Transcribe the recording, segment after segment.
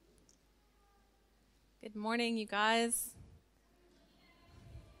Good morning, you guys.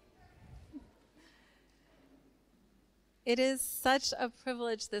 It is such a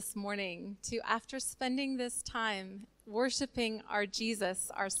privilege this morning to, after spending this time worshiping our Jesus,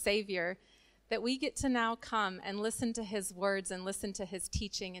 our Savior, that we get to now come and listen to his words and listen to his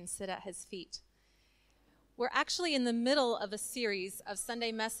teaching and sit at his feet. We're actually in the middle of a series of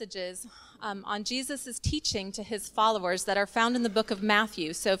Sunday messages on Jesus' teaching to his followers that are found in the book of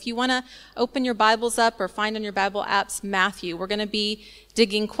Matthew. So if you want to open your Bibles up or find on your Bible apps Matthew, we're going to be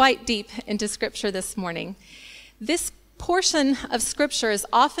digging quite deep into Scripture this morning. This portion of Scripture is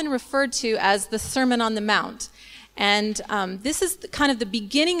often referred to as the Sermon on the Mount. And this is kind of the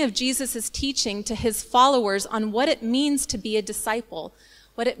beginning of Jesus' teaching to his followers on what it means to be a disciple,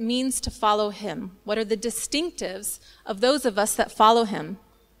 what it means to follow him, what are the distinctives of those of us that follow him.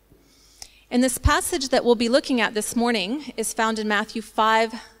 And this passage that we'll be looking at this morning is found in Matthew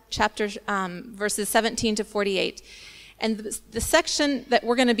 5, verses 17 to 48. And the section that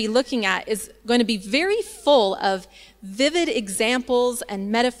we're going to be looking at is going to be very full of vivid examples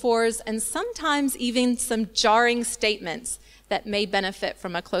and metaphors and sometimes even some jarring statements that may benefit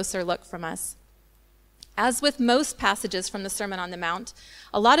from a closer look from us. As with most passages from the Sermon on the Mount,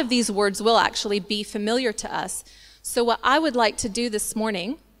 a lot of these words will actually be familiar to us. So what I would like to do this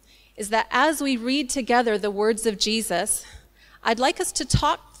morning is that as we read together the words of Jesus, I'd like us to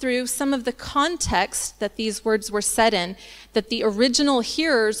talk through some of the context that these words were said in, that the original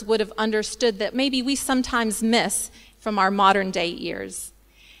hearers would have understood that maybe we sometimes miss from our modern day ears.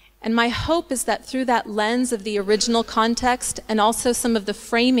 And my hope is that through that lens of the original context and also some of the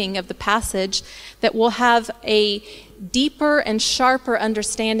framing of the passage, that we'll have a deeper and sharper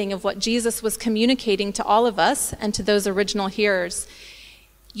understanding of what Jesus was communicating to all of us and to those original hearers,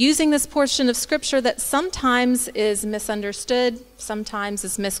 using this portion of Scripture that sometimes is misunderstood, sometimes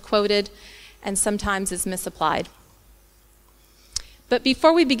is misquoted, and sometimes is misapplied. But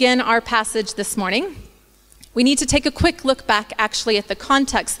before we begin our passage this morning, we need to take a quick look back actually at the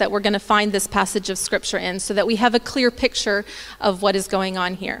context that we're going to find this passage of Scripture in so that we have a clear picture of what is going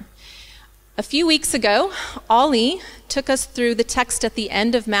on here. A few weeks ago, Ollie took us through the text at the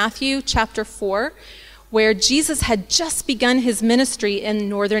end of Matthew chapter 4, where Jesus had just begun his ministry in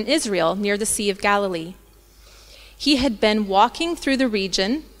northern Israel near the Sea of Galilee. He had been walking through the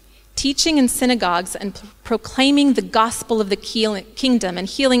region, teaching in synagogues and proclaiming the gospel of the kingdom and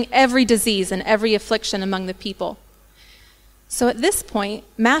healing every disease and every affliction among the people. So at this point,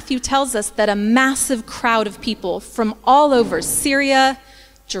 Matthew tells us that a massive crowd of people from all over Syria,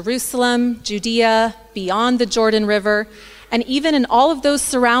 Jerusalem, Judea, beyond the Jordan River, and even in all of those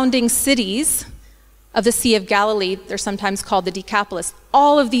surrounding cities of the Sea of Galilee, they're sometimes called the Decapolis,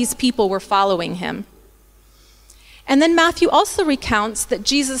 all of these people were following him. And then Matthew also recounts that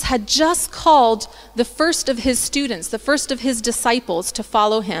Jesus had just called the first of his students, the first of his disciples, to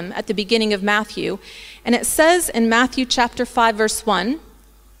follow him at the beginning of Matthew. And it says in Matthew chapter 5, verse 1,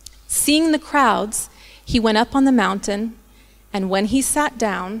 "Seeing the crowds, he went up on the mountain, and when he sat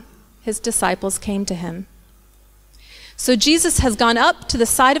down, his disciples came to him." So Jesus has gone up to the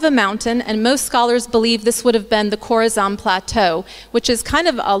side of a mountain, and most scholars believe this would have been the Chorazin Plateau, which is kind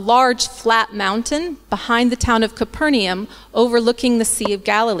of a large flat mountain behind the town of Capernaum, overlooking the Sea of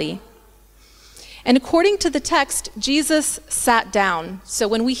Galilee. And according to the text, Jesus sat down. So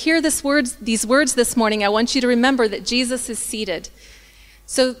when we hear these words this morning, I want you to remember that Jesus is seated.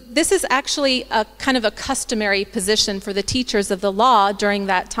 So this is actually a kind of a customary position for the teachers of the law during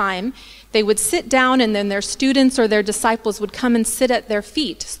that time. They would sit down, and then their students or their disciples would come and sit at their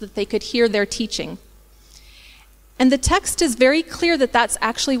feet so that they could hear their teaching. And the text is very clear that that's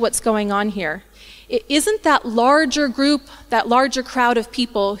actually what's going on here. It isn't that larger group, that larger crowd of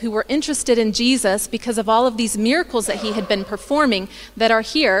people who were interested in Jesus because of all of these miracles that he had been performing that are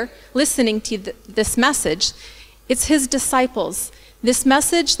here listening to this message. It's his disciples. This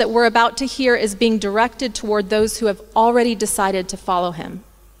message that we're about to hear is being directed toward those who have already decided to follow him.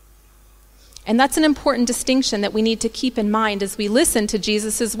 And that's an important distinction that we need to keep in mind as we listen to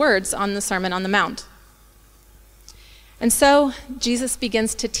Jesus' words on the Sermon on the Mount. And so Jesus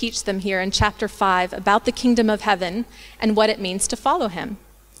begins to teach them here in chapter 5 about the kingdom of heaven and what it means to follow him.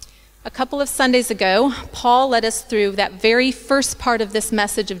 A couple of Sundays ago, Paul led us through that very first part of this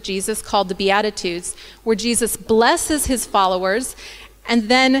message of Jesus called the Beatitudes, where Jesus blesses his followers and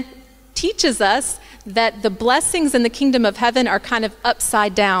then teaches us that the blessings in the kingdom of heaven are kind of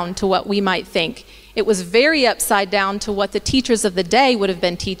upside down to what we might think. It was very upside down to what the teachers of the day would have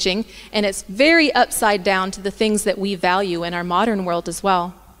been teaching, and it's very upside down to the things that we value in our modern world as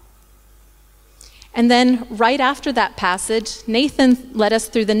well. And then right after that passage, Nathan led us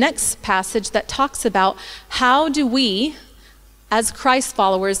through the next passage that talks about how do we, as Christ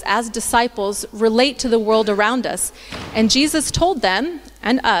followers, as disciples, relate to the world around us. And Jesus told them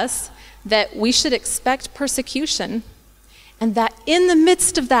and us that we should expect persecution, and that in the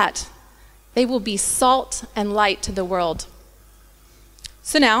midst of that, they will be salt and light to the world.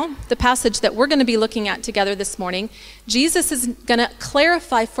 So now, the passage that we're going to be looking at together this morning, Jesus is going to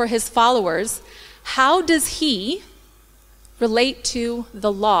clarify for his followers, how does he relate to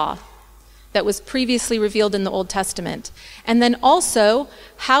the law that was previously revealed in the Old Testament? And then also,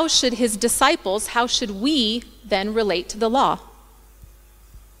 how should his disciples, how should we then relate to the law?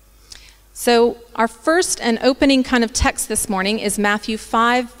 So our first and opening kind of text this morning is Matthew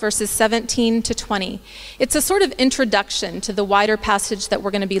 5, verses 17 to 20. It's a sort of introduction to the wider passage that we're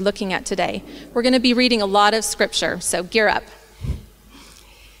going to be looking at today. We're going to be reading a lot of scripture, so gear up.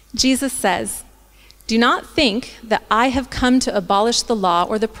 Jesus says, "Do not think that I have come to abolish the law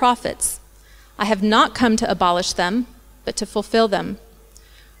or the prophets. I have not come to abolish them, but to fulfill them.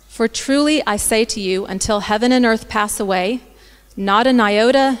 For truly I say to you, until heaven and earth pass away, not an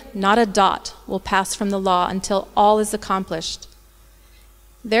iota, not a dot will pass from the law until all is accomplished.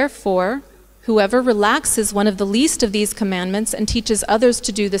 Therefore, whoever relaxes one of the least of these commandments and teaches others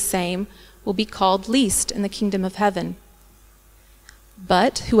to do the same will be called least in the kingdom of heaven.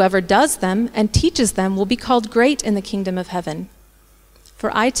 But whoever does them and teaches them will be called great in the kingdom of heaven.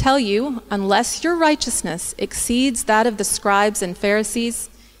 For I tell you, unless your righteousness exceeds that of the scribes and Pharisees,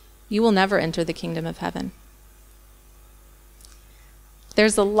 you will never enter the kingdom of heaven."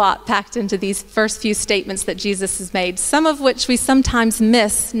 There's a lot packed into these first few statements that Jesus has made, some of which we sometimes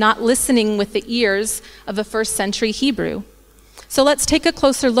miss not listening with the ears of a first century Hebrew. So let's take a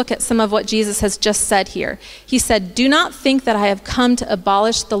closer look at some of what Jesus has just said here. He said, "Do not think that I have come to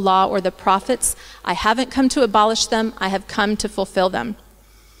abolish the law or the prophets. I haven't come to abolish them. I have come to fulfill them."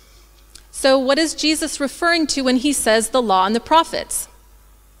 So what is Jesus referring to when he says the law and the prophets?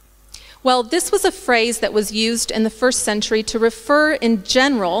 Well, this was a phrase that was used in the first century to refer in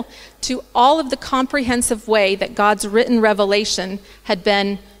general to all of the comprehensive way that God's written revelation had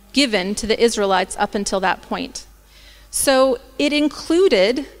been given to the Israelites up until that point. So it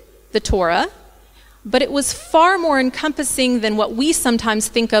included the Torah, but it was far more encompassing than what we sometimes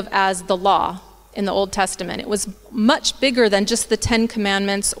think of as the law in the Old Testament. It was much bigger than just the 10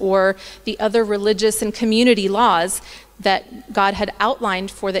 Commandments or the other religious and community laws that God had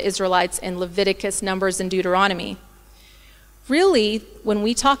outlined for the Israelites in Leviticus, Numbers, and Deuteronomy. Really, when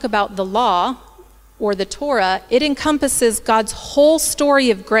we talk about the law or the Torah, it encompasses God's whole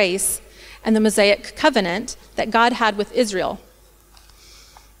story of grace and the Mosaic covenant that God had with Israel.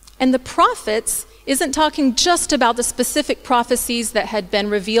 And the prophets isn't talking just about the specific prophecies that had been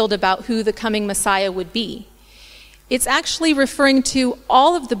revealed about who the coming Messiah would be. It's actually referring to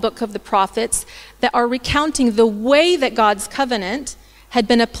all of the book of the prophets that are recounting the way that God's covenant had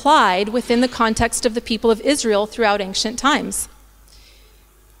been applied within the context of the people of Israel throughout ancient times.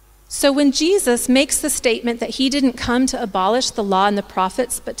 So when Jesus makes the statement that he didn't come to abolish the law and the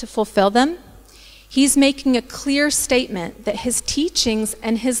prophets, but to fulfill them, he's making a clear statement that his teachings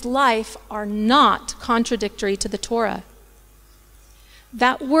and his life are not contradictory to the Torah.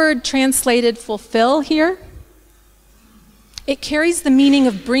 That word translated fulfill here, it carries the meaning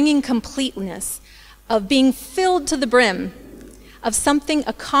of bringing completeness, of being filled to the brim, of something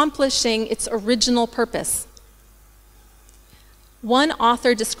accomplishing its original purpose. One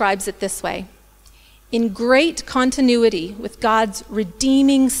author describes it this way: in great continuity with God's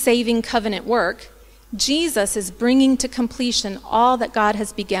redeeming, saving covenant work, Jesus is bringing to completion all that God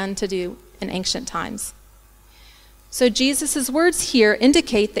has begun to do in ancient times. So Jesus' words here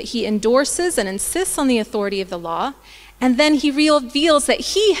indicate that he endorses and insists on the authority of the law, and then he reveals that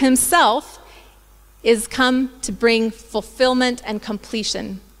he himself is come to bring fulfillment and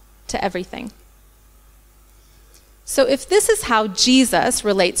completion to everything. So if this is how Jesus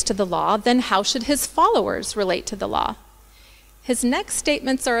relates to the law, then how should his followers relate to the law? His next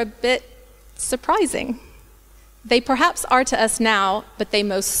statements are a bit surprising. They perhaps are to us now, but they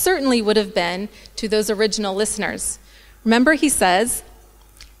most certainly would have been to those original listeners. Remember, he says,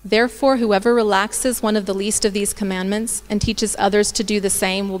 "Therefore, whoever relaxes one of the least of these commandments and teaches others to do the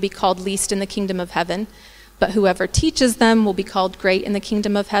same will be called least in the kingdom of heaven. But whoever teaches them will be called great in the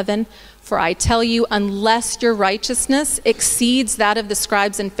kingdom of heaven. For I tell you, unless your righteousness exceeds that of the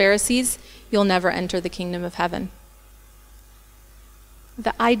scribes and Pharisees, you'll never enter the kingdom of heaven."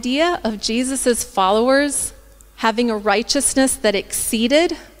 The idea of Jesus' followers having a righteousness that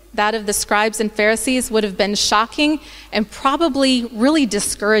exceeded that of the scribes and Pharisees would have been shocking and probably really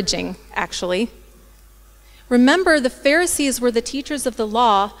discouraging, actually. Remember, the Pharisees were the teachers of the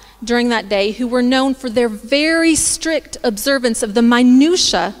law during that day who were known for their very strict observance of the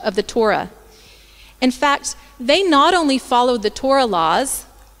minutiae of the Torah. In fact, they not only followed the Torah laws,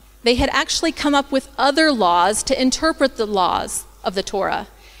 they had actually come up with other laws to interpret the laws of the Torah,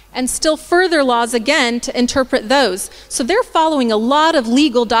 and still further laws again to interpret those. So they're following a lot of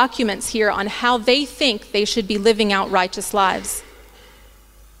legal documents here on how they think they should be living out righteous lives.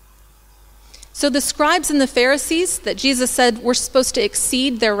 So the scribes and the Pharisees that Jesus said were supposed to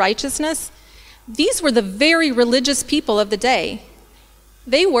exceed their righteousness, these were the very religious people of the day.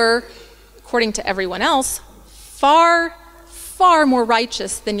 They were, according to everyone else, far, far more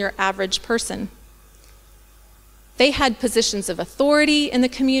righteous than your average person. They had positions of authority in the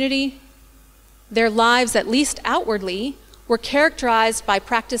community. Their lives, at least outwardly, were characterized by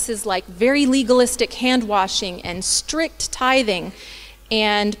practices like very legalistic hand washing and strict tithing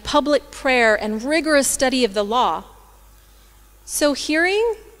and public prayer and rigorous study of the law. So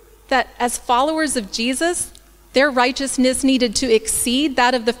hearing that as followers of Jesus, their righteousness needed to exceed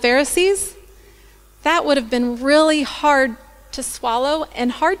that of the Pharisees, that would have been really hard to swallow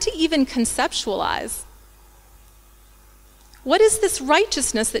and hard to even conceptualize. What is this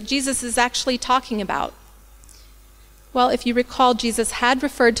righteousness that Jesus is actually talking about? Well, if you recall, Jesus had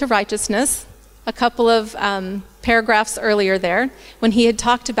referred to righteousness a couple of paragraphs earlier there, when he had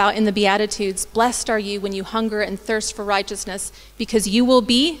talked about in the Beatitudes, blessed are you when you hunger and thirst for righteousness, because you will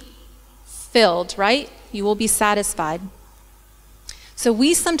be filled, right? You will be satisfied. So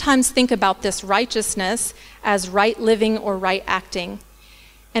we sometimes think about this righteousness as right living or right acting.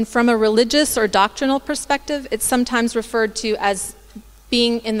 And from a religious or doctrinal perspective, it's sometimes referred to as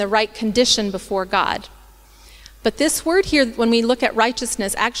being in the right condition before God. But this word here, when we look at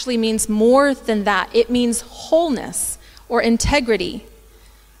righteousness, actually means more than that. It means wholeness or integrity,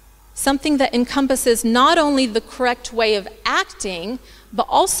 something that encompasses not only the correct way of acting, but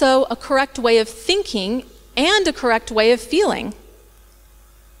also a correct way of thinking and a correct way of feeling.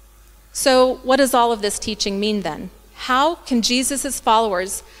 So what does all of this teaching mean then? How can Jesus'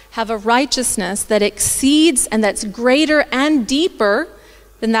 followers have a righteousness that exceeds and that's greater and deeper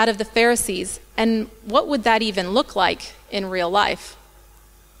than that of the Pharisees? And what would that even look like in real life?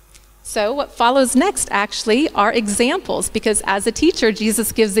 So what follows next actually are examples, because as a teacher,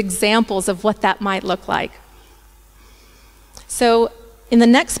 Jesus gives examples of what that might look like. So in the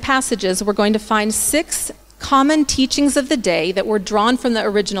next passages, we're going to find 6 common teachings of the day that were drawn from the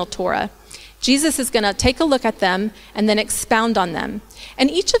original Torah. Jesus is going to take a look at them and then expound on them. And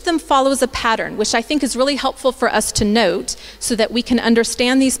each of them follows a pattern, which I think is really helpful for us to note so that we can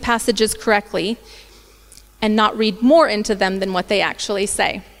understand these passages correctly and not read more into them than what they actually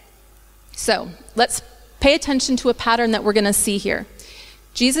say. So let's pay attention to a pattern that we're going to see here.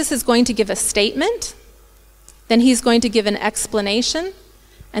 Jesus is going to give a statement, then he's going to give an explanation,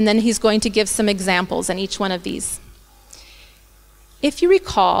 and then he's going to give some examples in each one of these. If you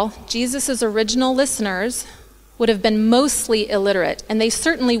recall, Jesus' original listeners would have been mostly illiterate, and they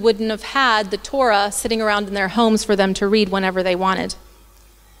certainly wouldn't have had the Torah sitting around in their homes for them to read whenever they wanted.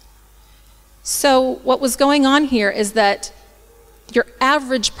 So what was going on here is that your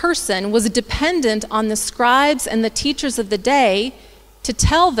average person was dependent on the scribes and the teachers of the day to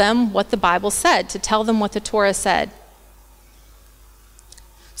tell them what the Bible said, to tell them what the Torah said.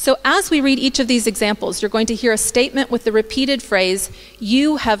 So as we read each of these examples, you're going to hear a statement with the repeated phrase,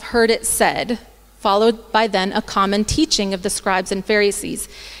 "You have heard it said," followed by then a common teaching of the scribes and Pharisees.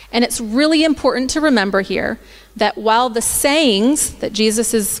 And it's really important to remember here that while the sayings that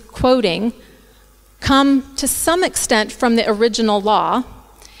Jesus is quoting come to some extent from the original law,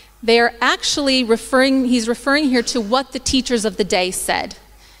 they are actually he's referring here to what the teachers of the day said.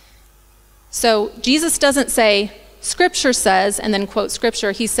 So Jesus doesn't say, Scripture says, and then quote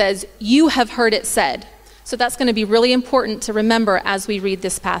Scripture. He says, "You have heard it said." So that's going to be really important to remember as we read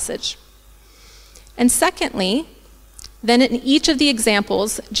this passage. And secondly, then in each of the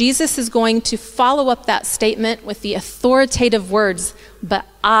examples, Jesus is going to follow up that statement with the authoritative words, "But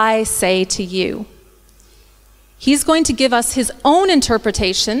I say to you." He's going to give us his own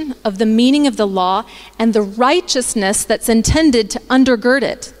interpretation of the meaning of the law and the righteousness that's intended to undergird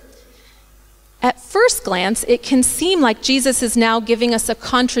it. At first glance, it can seem like Jesus is now giving us a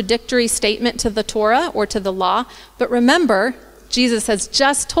contradictory statement to the Torah or to the law, but remember, Jesus has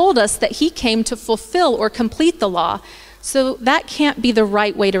just told us that he came to fulfill or complete the law, so that can't be the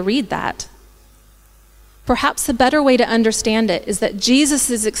right way to read that. Perhaps a better way to understand it is that Jesus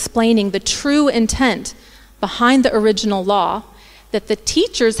is explaining the true intent behind the original law that the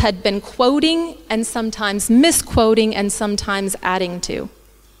teachers had been quoting and sometimes misquoting and sometimes adding to.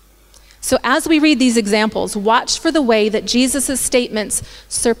 So as we read these examples, watch for the way that Jesus' statements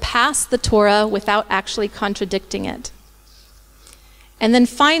surpass the Torah without actually contradicting it. And then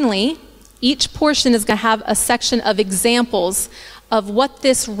finally, each portion is going to have a section of examples of what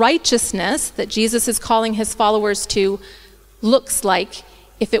this righteousness that Jesus is calling his followers to looks like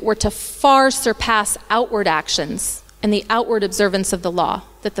if it were to far surpass outward actions and the outward observance of the law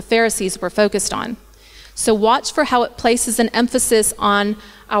that the Pharisees were focused on. So watch for how it places an emphasis on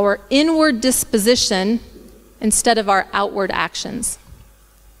our inward disposition instead of our outward actions.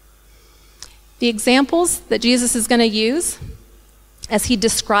 The examples that Jesus is going to use as he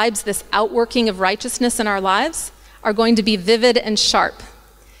describes this outworking of righteousness in our lives are going to be vivid and sharp.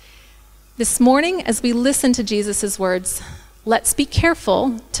 This morning, as we listen to Jesus' words, let's be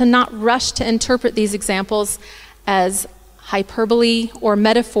careful to not rush to interpret these examples as hyperbole or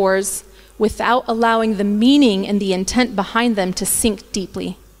metaphors without allowing the meaning and the intent behind them to sink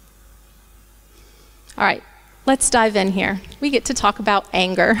deeply. All right, let's dive in here. We get to talk about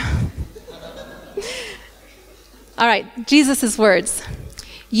anger. All right, Jesus' words.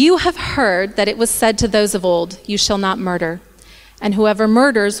 You have heard that it was said to those of old, you shall not murder, and whoever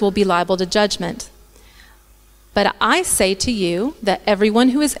murders will be liable to judgment. But I say to you that everyone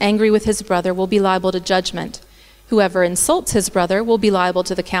who is angry with his brother will be liable to judgment. Whoever insults his brother will be liable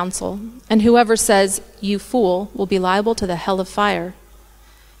to the council, and whoever says, you fool, will be liable to the hell of fire.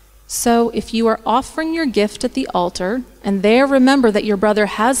 So if you are offering your gift at the altar, and there remember that your brother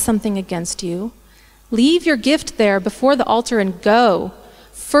has something against you, leave your gift there before the altar and go.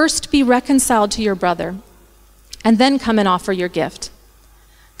 First be reconciled to your brother, and then come and offer your gift.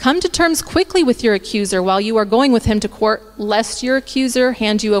 Come to terms quickly with your accuser while you are going with him to court, lest your accuser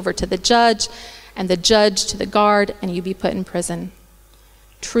hand you over to the judge, and the judge to the guard, and you be put in prison.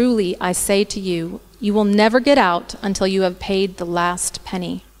 Truly, I say to you, you will never get out until you have paid the last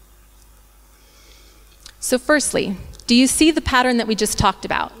penny. So firstly, do you see the pattern that we just talked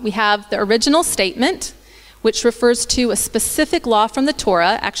about? We have the original statement, which refers to a specific law from the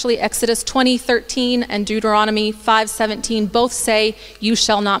Torah. Actually, Exodus 20:13 and Deuteronomy 5:17 both say, you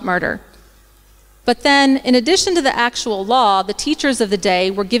shall not murder. But then, in addition to the actual law, the teachers of the day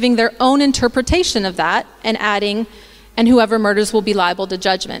were giving their own interpretation of that and adding, and whoever murders will be liable to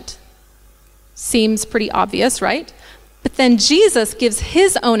judgment. Seems pretty obvious, right? But then Jesus gives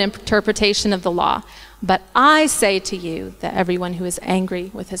his own interpretation of the law. But I say to you that everyone who is angry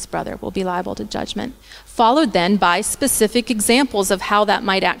with his brother will be liable to judgment, followed then by specific examples of how that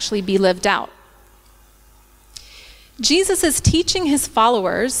might actually be lived out. Jesus is teaching his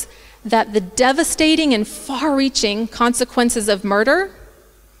followers that the devastating and far-reaching consequences of murder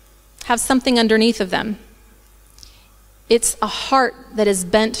have something underneath of them. It's a heart that is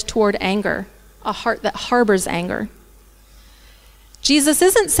bent toward anger, a heart that harbors anger. Jesus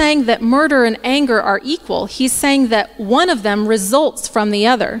isn't saying that murder and anger are equal. He's saying that one of them results from the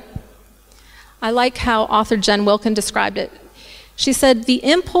other. I like how author Jen Wilkin described it. She said, the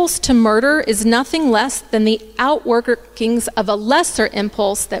impulse to murder is nothing less than the outworkings of a lesser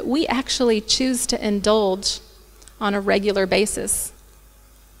impulse that we actually choose to indulge on a regular basis.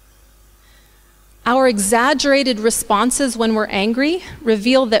 Our exaggerated responses when we're angry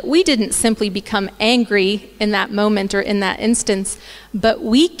reveal that we didn't simply become angry in that moment or in that instance, but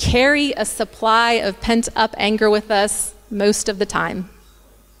we carry a supply of pent-up anger with us most of the time.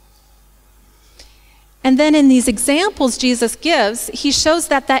 And then in these examples Jesus gives, he shows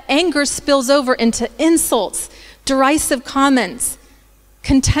that that anger spills over into insults, derisive comments,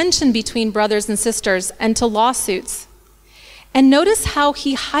 contention between brothers and sisters, and to lawsuits. And notice how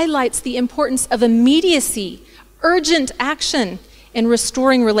he highlights the importance of immediacy, urgent action in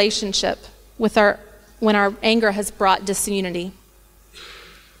restoring relationship when our anger has brought disunity.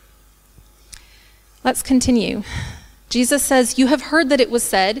 Let's continue. Jesus says, you have heard that it was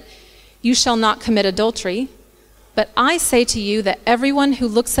said, you shall not commit adultery. But I say to you that everyone who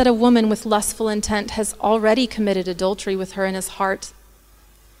looks at a woman with lustful intent has already committed adultery with her in his heart.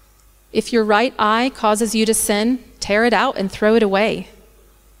 If your right eye causes you to sin, tear it out and throw it away.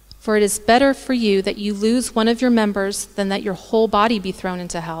 For it is better for you that you lose one of your members than that your whole body be thrown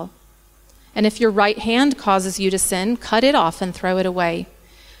into hell. And if your right hand causes you to sin, cut it off and throw it away.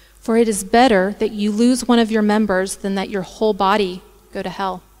 For it is better that you lose one of your members than that your whole body go to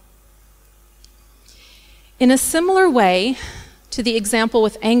hell. In a similar way to the example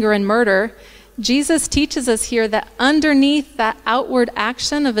with anger and murder, Jesus teaches us here that underneath that outward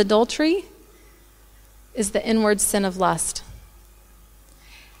action of adultery is the inward sin of lust.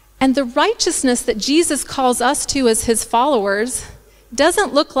 And the righteousness that Jesus calls us to as his followers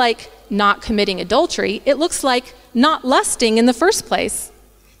doesn't look like not committing adultery. It looks like not lusting in the first place.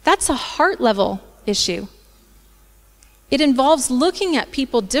 That's a heart level issue. It involves looking at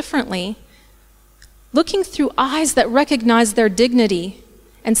people differently, looking through eyes that recognize their dignity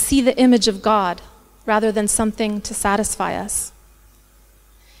and see the image of God rather than something to satisfy us.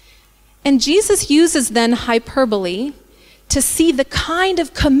 And Jesus uses then hyperbole to see the kind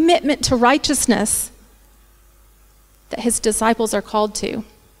of commitment to righteousness that his disciples are called to.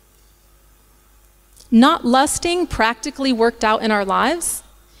 Not lusting, practically worked out in our lives,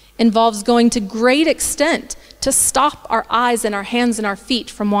 involves going to great extent to stop our eyes and our hands and our feet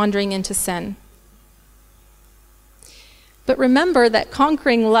from wandering into sin. But remember that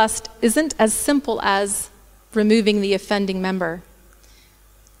conquering lust isn't as simple as removing the offending member.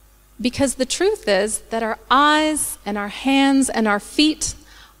 Because the truth is that our eyes and our hands and our feet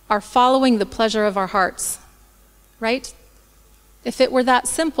are following the pleasure of our hearts, right? If it were that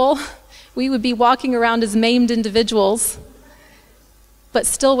simple, we would be walking around as maimed individuals, but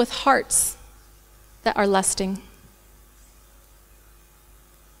still with hearts that are lusting.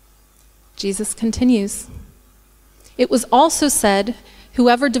 Jesus continues. It was also said,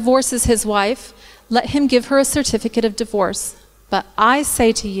 whoever divorces his wife, let him give her a certificate of divorce. But I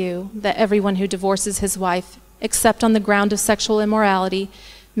say to you that everyone who divorces his wife, except on the ground of sexual immorality,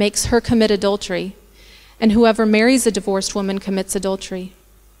 makes her commit adultery. And whoever marries a divorced woman commits adultery.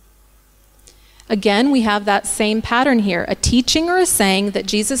 Again, we have that same pattern here, a teaching or a saying that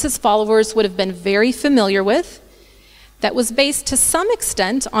Jesus' followers would have been very familiar with, that was based to some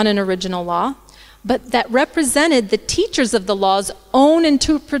extent on an original law, but that represented the teachers of the law's own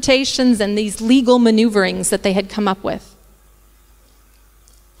interpretations and these legal maneuverings that they had come up with.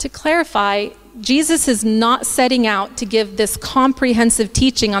 To clarify, Jesus is not setting out to give this comprehensive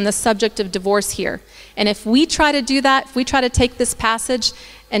teaching on the subject of divorce here. And if we try to do that, if we try to take this passage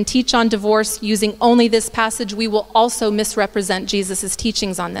and teach on divorce using only this passage, we will also misrepresent Jesus'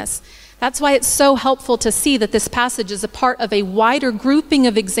 teachings on this. That's why it's so helpful to see that this passage is a part of a wider grouping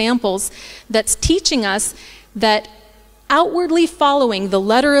of examples that's teaching us that outwardly following the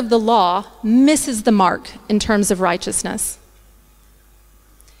letter of the law misses the mark in terms of righteousness.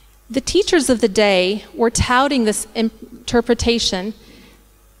 The teachers of the day were touting this interpretation.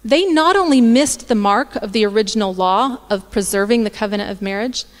 They not only missed the mark of the original law of preserving the covenant of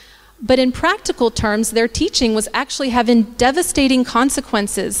marriage, but in practical terms, their teaching was actually having devastating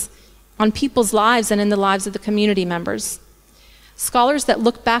consequences on people's lives and in the lives of the community members. Scholars that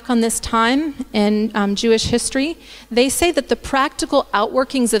look back on this time in Jewish history, they say that the practical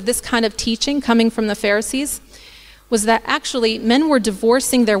outworkings of this kind of teaching coming from the Pharisees was that actually men were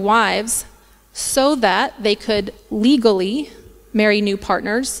divorcing their wives so that they could legally marry new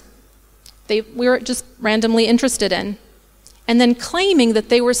partners we were just randomly interested in, and then claiming that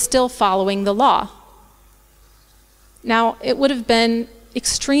they were still following the law. Now, it would have been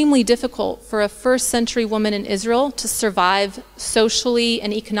extremely difficult for a first-century woman in Israel to survive socially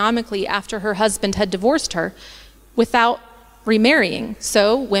and economically after her husband had divorced her without remarrying.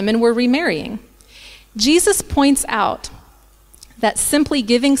 So women were remarrying. Jesus points out that simply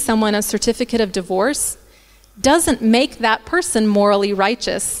giving someone a certificate of divorce doesn't make that person morally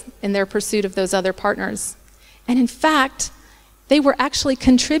righteous in their pursuit of those other partners. And in fact, they were actually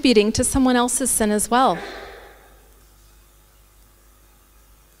contributing to someone else's sin as well.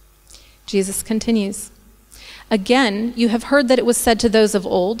 Jesus continues, "Again, you have heard that it was said to those of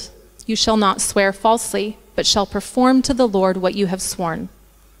old, 'You shall not swear falsely, but shall perform to the Lord what you have sworn.'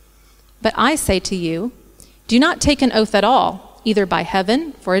 But I say to you, do not take an oath at all, either by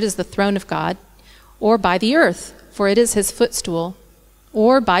heaven, for it is the throne of God, or by the earth, for it is his footstool,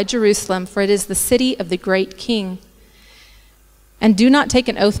 or by Jerusalem, for it is the city of the great King. And do not take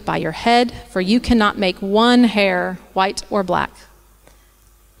an oath by your head, for you cannot make one hair white or black.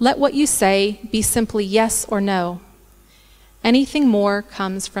 Let what you say be simply yes or no. Anything more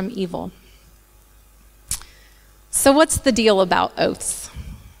comes from evil." So what's the deal about oaths?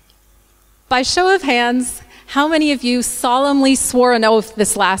 By show of hands, how many of you solemnly swore an oath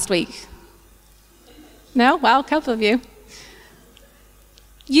this last week? No? Well, a couple of you.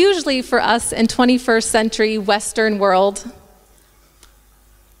 Usually for us in 21st century Western world,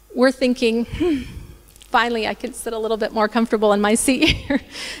 we're thinking, finally I can sit a little bit more comfortable in my seat here.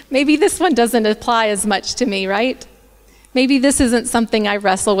 Maybe this one doesn't apply as much to me, right? Maybe this isn't something I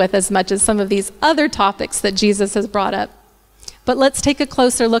wrestle with as much as some of these other topics that Jesus has brought up. But let's take a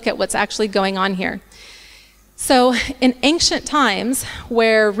closer look at what's actually going on here. So in ancient times,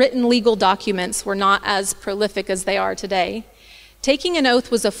 where written legal documents were not as prolific as they are today, taking an oath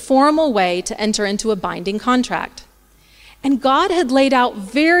was a formal way to enter into a binding contract. And God had laid out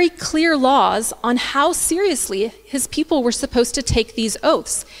very clear laws on how seriously his people were supposed to take these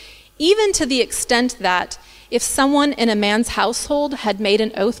oaths, even to the extent that if someone in a man's household had made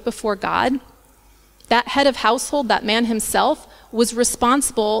an oath before God, that head of household, that man himself, was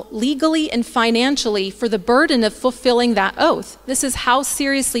responsible legally and financially for the burden of fulfilling that oath. This is how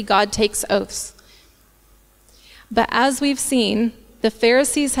seriously God takes oaths. But as we've seen, the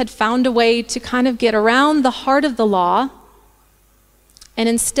Pharisees had found a way to kind of get around the heart of the law and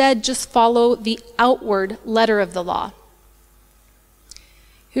instead just follow the outward letter of the law.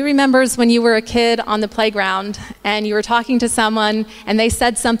 Who remembers when you were a kid on the playground and you were talking to someone and they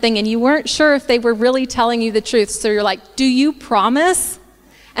said something and you weren't sure if they were really telling you the truth? So you're like, "Do you promise?"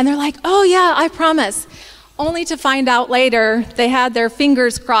 And they're like, "Oh yeah, I promise." Only to find out later they had their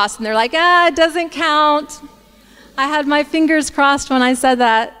fingers crossed and they're like, "It doesn't count. I had my fingers crossed when I said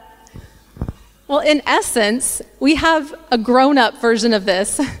that." Well, in essence, we have a grown-up version of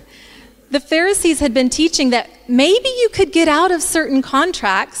this. The Pharisees had been teaching that maybe you could get out of certain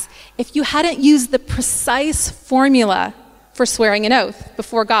contracts if you hadn't used the precise formula for swearing an oath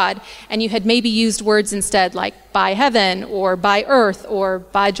before God, and you had maybe used words instead like "by heaven" or "by earth" or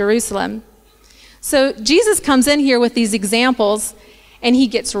 "by Jerusalem." So Jesus comes in here with these examples, and he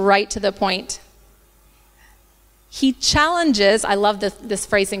gets right to the point. He challenges, I love this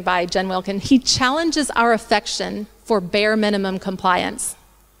phrasing by Jen Wilkin, he challenges our affection for bare minimum compliance.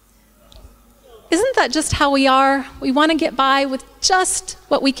 Isn't that just how we are? We want to get by with just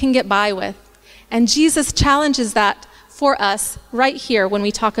what we can get by with. And Jesus challenges that for us right here when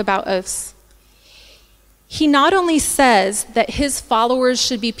we talk about oaths. He not only says that his followers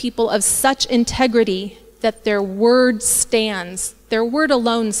should be people of such integrity that their word stands, their word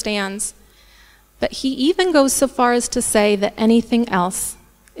alone stands, but he even goes so far as to say that anything else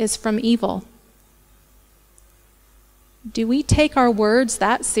is from evil. Do we take our words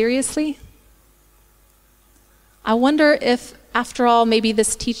that seriously? I wonder if, after all, maybe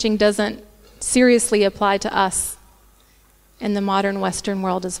this teaching doesn't seriously apply to us in the modern Western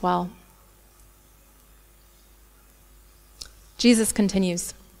world as well. Jesus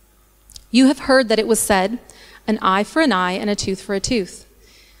continues, "You have heard that it was said, 'An eye for an eye and a tooth for a tooth.'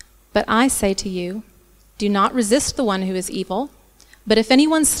 But I say to you, do not resist the one who is evil. But if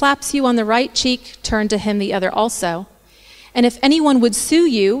anyone slaps you on the right cheek, turn to him the other also. And if anyone would sue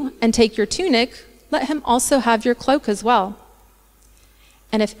you and take your tunic, let him also have your cloak as well.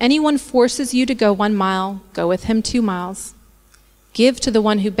 And if anyone forces you to go 1 mile, go with him 2 miles. Give to the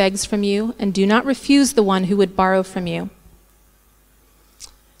one who begs from you, and do not refuse the one who would borrow from you."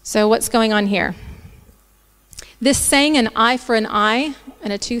 So what's going on here? This saying, "an eye for an eye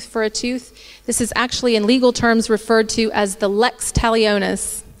and a tooth for a tooth," this is actually in legal terms referred to as the lex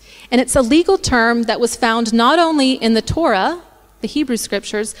talionis. And it's a legal term that was found not only in the Torah, the Hebrew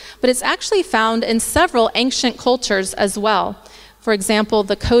scriptures, but it's actually found in several ancient cultures as well. For example,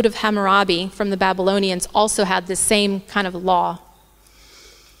 the Code of Hammurabi from the Babylonians also had the same kind of law.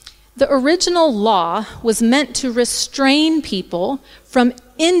 The original law was meant to restrain people from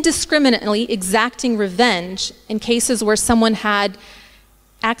indiscriminately exacting revenge in cases where someone had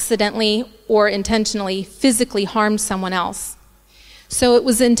accidentally or intentionally physically harmed someone else. So it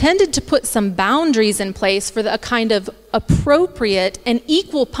was intended to put some boundaries in place for a kind of appropriate and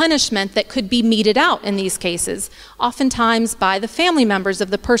equal punishment that could be meted out in these cases, oftentimes by the family members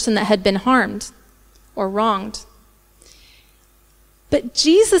of the person that had been harmed or wronged. But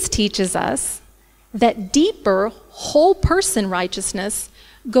Jesus teaches us that deeper, whole person righteousness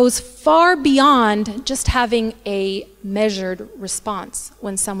goes far beyond just having a measured response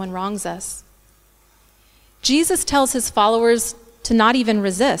when someone wrongs us. Jesus tells his followers to not even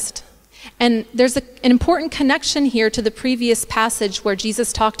resist. And there's an important connection here to the previous passage where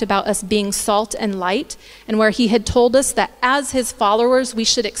Jesus talked about us being salt and light, and where he had told us that as his followers, we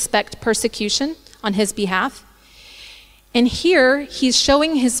should expect persecution on his behalf. And here, he's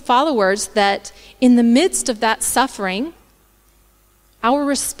showing his followers that in the midst of that suffering, our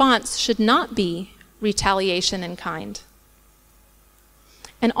response should not be retaliation in kind.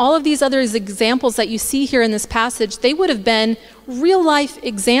 And all of these other examples that you see here in this passage, they would have been real-life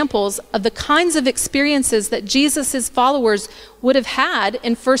examples of the kinds of experiences that Jesus' followers would have had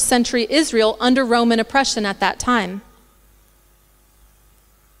in first century Israel under Roman oppression at that time.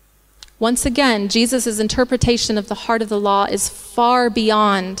 Once again, Jesus' interpretation of the heart of the law is far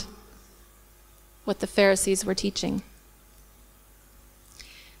beyond what the Pharisees were teaching.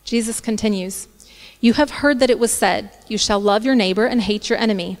 Jesus continues, "You have heard that it was said, 'You shall love your neighbor and hate your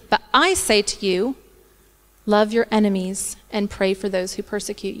enemy.' But I say to you, love your enemies and pray for those who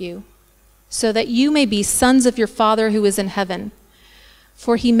persecute you." so that you may be sons of your Father who is in heaven.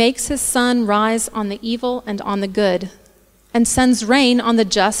 For he makes his sun rise on the evil and on the good, and sends rain on the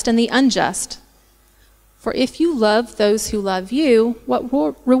just and the unjust. For if you love those who love you, what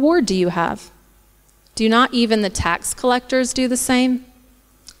reward do you have? Do not even the tax collectors do the same?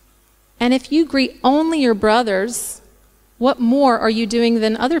 And if you greet only your brothers, what more are you doing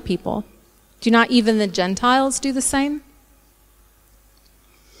than other people? Do not even the Gentiles do the same?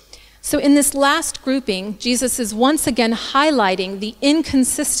 So in this last grouping, Jesus is once again highlighting the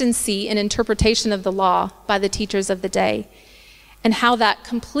inconsistency in interpretation of the law by the teachers of the day, and how that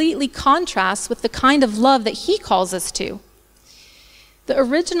completely contrasts with the kind of love that he calls us to. The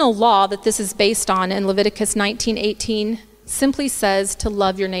original law that this is based on in Leviticus 19:18 simply says to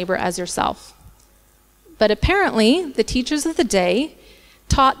love your neighbor as yourself. But apparently, the teachers of the day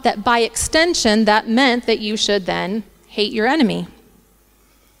taught that by extension, that meant that you should then hate your enemy.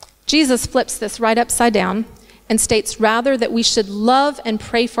 Jesus flips this right upside down and states rather that we should love and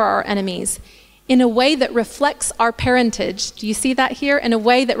pray for our enemies in a way that reflects our parentage. Do you see that here? In a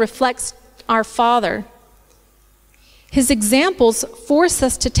way that reflects our Father. His examples force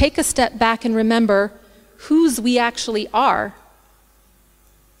us to take a step back and remember whose we actually are.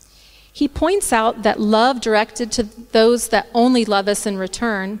 He points out that love directed to those that only love us in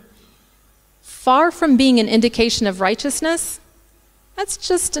return, far from being an indication of righteousness, that's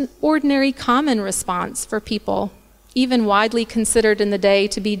just an ordinary common response for people, even widely considered in the day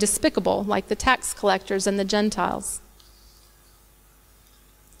to be despicable, like the tax collectors and the Gentiles.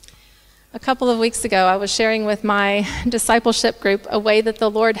 A couple of weeks ago, I was sharing with my discipleship group a way that the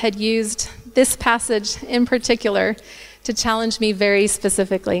Lord had used this passage in particular to challenge me very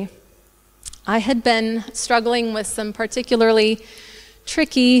specifically. I had been struggling with some particularly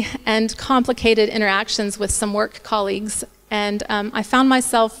tricky and complicated interactions with some work colleagues, and I found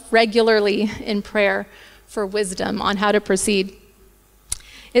myself regularly in prayer for wisdom on how to proceed.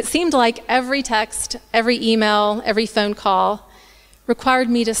 It seemed like every text, every email, every phone call required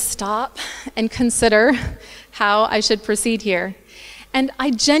me to stop and consider how I should proceed here. And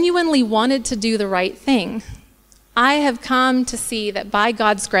I genuinely wanted to do the right thing. I have come to see that by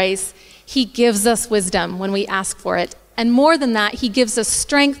God's grace, he gives us wisdom when we ask for it. And more than that, he gives us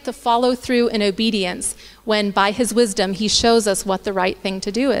strength to follow through in obedience when, by his wisdom, he shows us what the right thing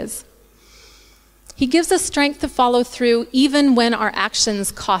to do is. He gives us strength to follow through even when our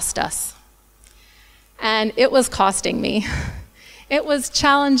actions cost us. And it was costing me. It was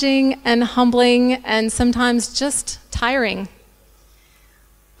challenging and humbling and sometimes just tiring.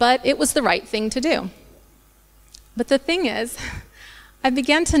 But it was the right thing to do. But the thing is, I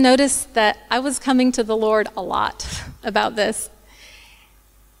began to notice that I was coming to the Lord a lot about this.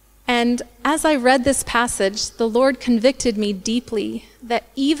 And as I read this passage, the Lord convicted me deeply that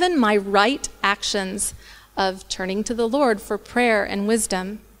even my right actions of turning to the Lord for prayer and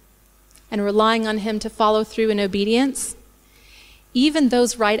wisdom and relying on him to follow through in obedience, even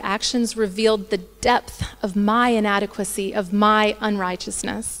those right actions revealed the depth of my inadequacy, of my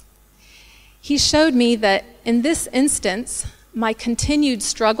unrighteousness. He showed me that in this instance, my continued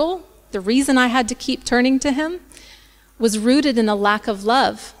struggle, the reason I had to keep turning to him, was rooted in a lack of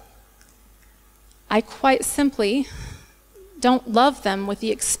love. I quite simply don't love them with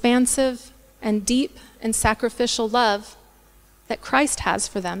the expansive and deep and sacrificial love that Christ has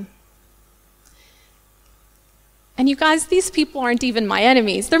for them. And you guys, these people aren't even my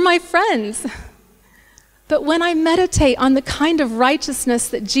enemies. They're my friends. But when I meditate on the kind of righteousness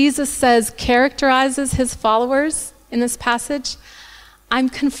that Jesus says characterizes his followers in this passage, I'm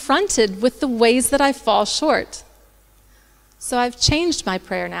confronted with the ways that I fall short. So I've changed my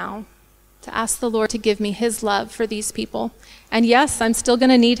prayer now to ask the Lord to give me his love for these people. And yes, I'm still going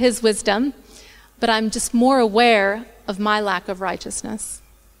to need his wisdom, but I'm just more aware of my lack of righteousness.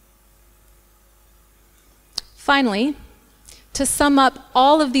 Finally, to sum up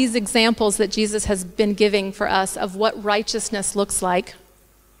all of these examples that Jesus has been giving for us of what righteousness looks like,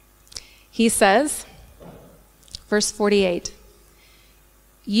 he says, verse 48,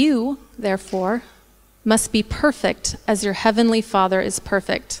 "You, therefore, must be perfect as your heavenly Father is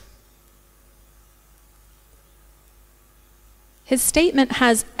perfect." His statement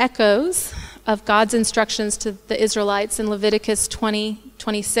has echoes of God's instructions to the Israelites in Leviticus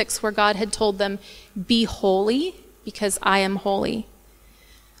 20:26, where God had told them, "Be holy, because I am holy."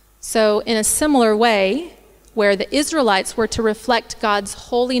 So in a similar way, where the Israelites were to reflect God's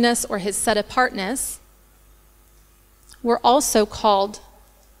holiness or his set-apartness, we're also called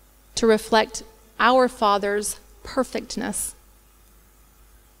to reflect our Father's perfectness.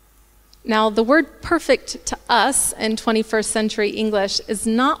 Now, the word perfect to us in 21st century English is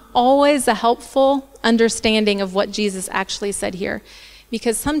not always a helpful understanding of what Jesus actually said here,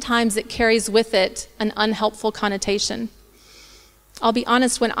 because sometimes it carries with it an unhelpful connotation. I'll be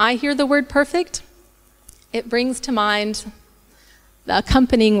honest, when I hear the word perfect, it brings to mind the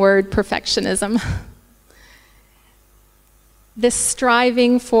accompanying word perfectionism. This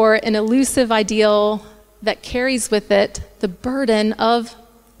striving for an elusive ideal that carries with it the burden of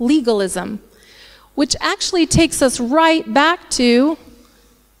legalism, which actually takes us right back to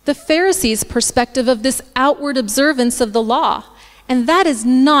the Pharisees' perspective of this outward observance of the law. And that is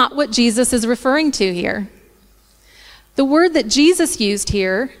not what Jesus is referring to here. The word that Jesus used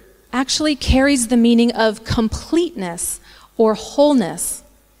here actually carries the meaning of completeness or wholeness.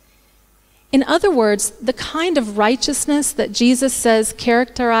 In other words, the kind of righteousness that Jesus says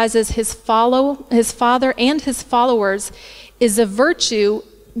characterizes his Father and his followers is a virtue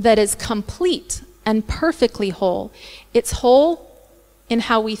that is complete and perfectly whole. It's whole in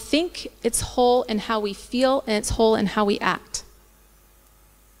how we think, it's whole in how we feel, and it's whole in how we act.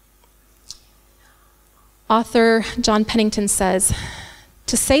 Author John Pennington says,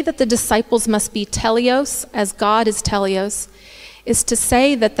 "To say that the disciples must be teleos, as God is teleos, is to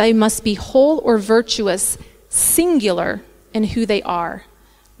say that they must be whole or virtuous, singular in who they are,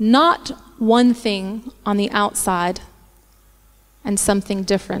 not one thing on the outside and something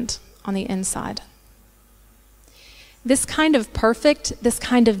different on the inside." This kind of perfect, this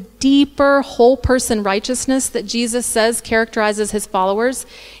kind of deeper, whole person righteousness that Jesus says characterizes his followers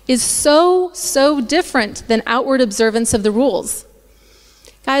is so different than outward observance of the rules.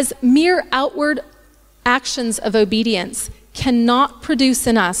 Guys, mere outward actions of obedience cannot produce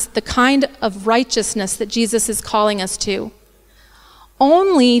in us the kind of righteousness that Jesus is calling us to.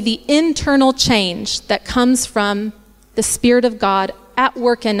 Only the internal change that comes from the Spirit of God at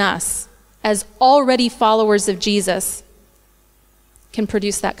work in us as already followers of Jesus can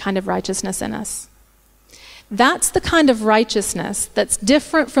produce that kind of righteousness in us. That's the kind of righteousness that's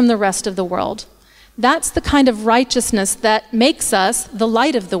different from the rest of the world. That's the kind of righteousness that makes us the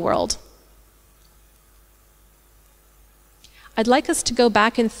light of the world. I'd like us to go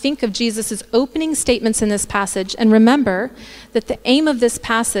back and think of Jesus' opening statements in this passage and remember that the aim of this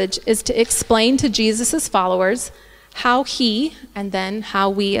passage is to explain to Jesus' followers how he, and then how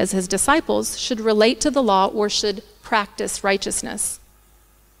we as his disciples, should relate to the law or should practice righteousness.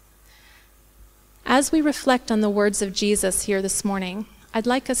 As we reflect on the words of Jesus here this morning, I'd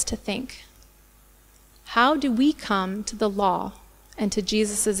like us to think, how do we come to the law and to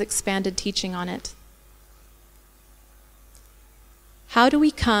Jesus' expanded teaching on it? How do we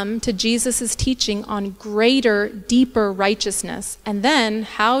come to Jesus' teaching on greater, deeper righteousness? And then,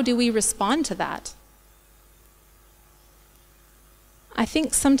 how do we respond to that? I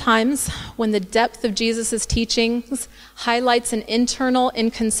think sometimes when the depth of Jesus' teachings highlights an internal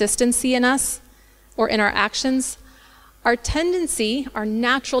inconsistency in us or in our actions, our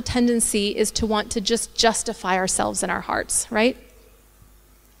natural tendency is to want to just justify ourselves in our hearts, right?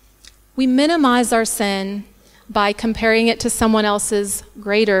 We minimize our sin by comparing it to someone else's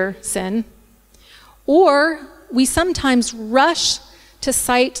greater sin, or we sometimes rush to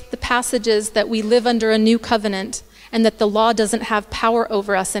cite the passages that we live under a new covenant and that the law doesn't have power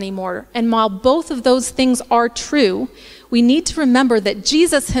over us anymore. And while both of those things are true, we need to remember that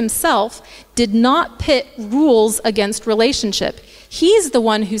Jesus himself did not pit rules against relationship. He's the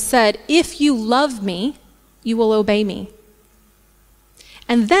one who said, "If you love me, you will obey me."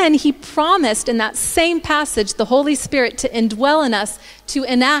 And then he promised in that same passage the Holy Spirit to indwell in us to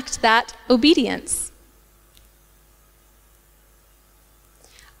enact that obedience.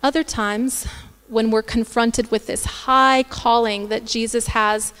 Other times, when we're confronted with this high calling that Jesus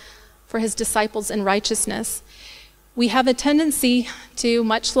has for his disciples in righteousness, we have a tendency to,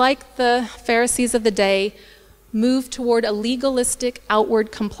 much like the Pharisees of the day, move toward a legalistic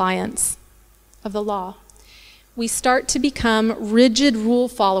outward compliance of the law. We start to become rigid rule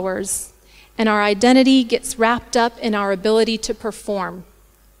followers, and our identity gets wrapped up in our ability to perform.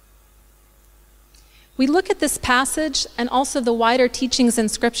 We look at this passage and also the wider teachings in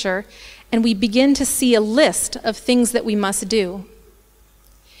Scripture, and we begin to see a list of things that we must do.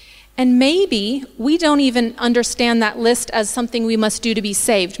 And maybe we don't even understand that list as something we must do to be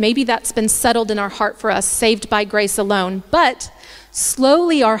saved. Maybe that's been settled in our heart for us, saved by grace alone. But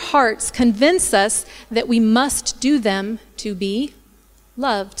slowly our hearts convince us that we must do them to be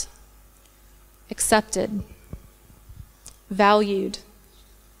loved, accepted, valued,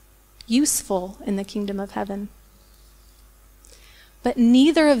 useful in the kingdom of heaven. But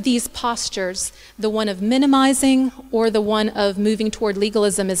neither of these postures, the one of minimizing or the one of moving toward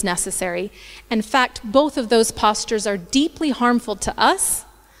legalism, is necessary. In fact, both of those postures are deeply harmful to us,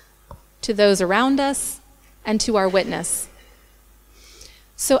 to those around us, and to our witness.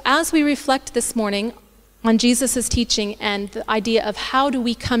 So as we reflect this morning on Jesus' teaching and the idea of how do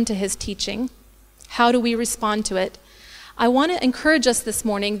we come to his teaching, how do we respond to it, I want to encourage us this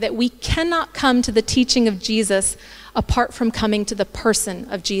morning that we cannot come to the teaching of Jesus apart from coming to the person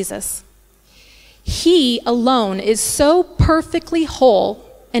of Jesus. He alone is so perfectly whole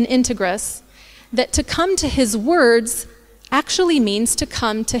and integrous that to come to his words actually means to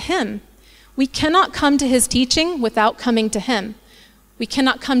come to him. We cannot come to his teaching without coming to him. We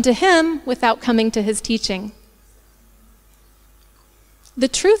cannot come to him without coming to his teaching. The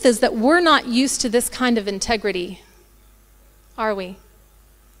truth is that we're not used to this kind of integrity, are we?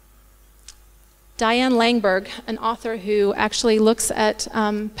 Diane Langberg, an author who actually looks at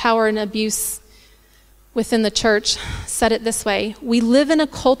power and abuse within the church, said it this way: we live in a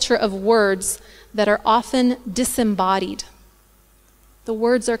culture of words that are often disembodied. The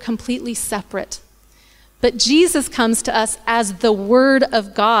words are completely separate. But Jesus comes to us as the Word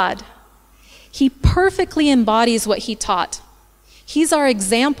of God. He perfectly embodies what he taught. He's our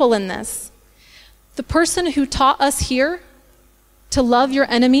example in this. The person who taught us here to love your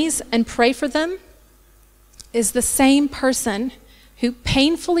enemies and pray for them is the same person who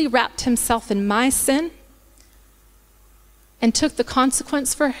painfully wrapped himself in my sin and took the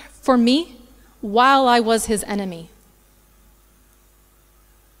consequence for me while I was his enemy.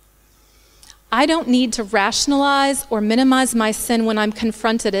 I don't need to rationalize or minimize my sin when I'm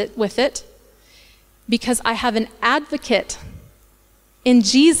confronted with it, because I have an advocate in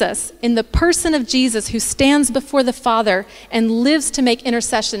Jesus, in the person of Jesus, who stands before the Father and lives to make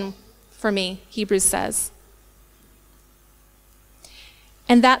intercession for me, Hebrews says.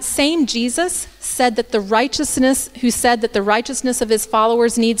 And that same Jesus said that the righteousness of his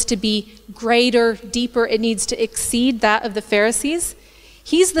followers needs to be greater, deeper, it needs to exceed that of the Pharisees.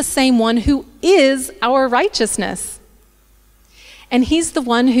 He's the same one who is our righteousness. And he's the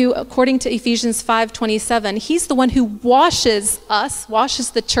one who, according to Ephesians 5:27, he's the one who washes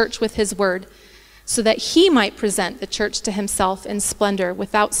the church with his word, so that he might present the church to himself in splendor,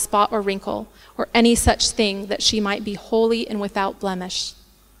 without spot or wrinkle, or any such thing, that she might be holy and without blemish.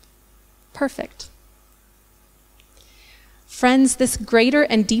 Perfect. Friends, this greater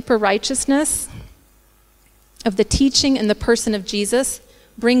and deeper righteousness of the teaching and the person of Jesus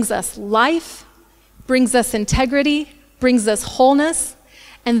brings us life, brings us integrity, brings us wholeness,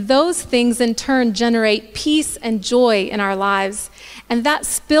 and those things in turn generate peace and joy in our lives. And that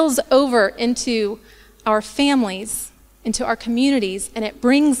spills over into our families, into our communities, and it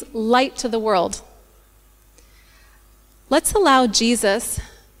brings light to the world. Let's allow Jesus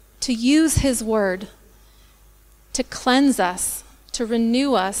to use his word to cleanse us, to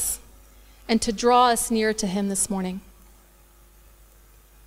renew us, and to draw us near to him this morning.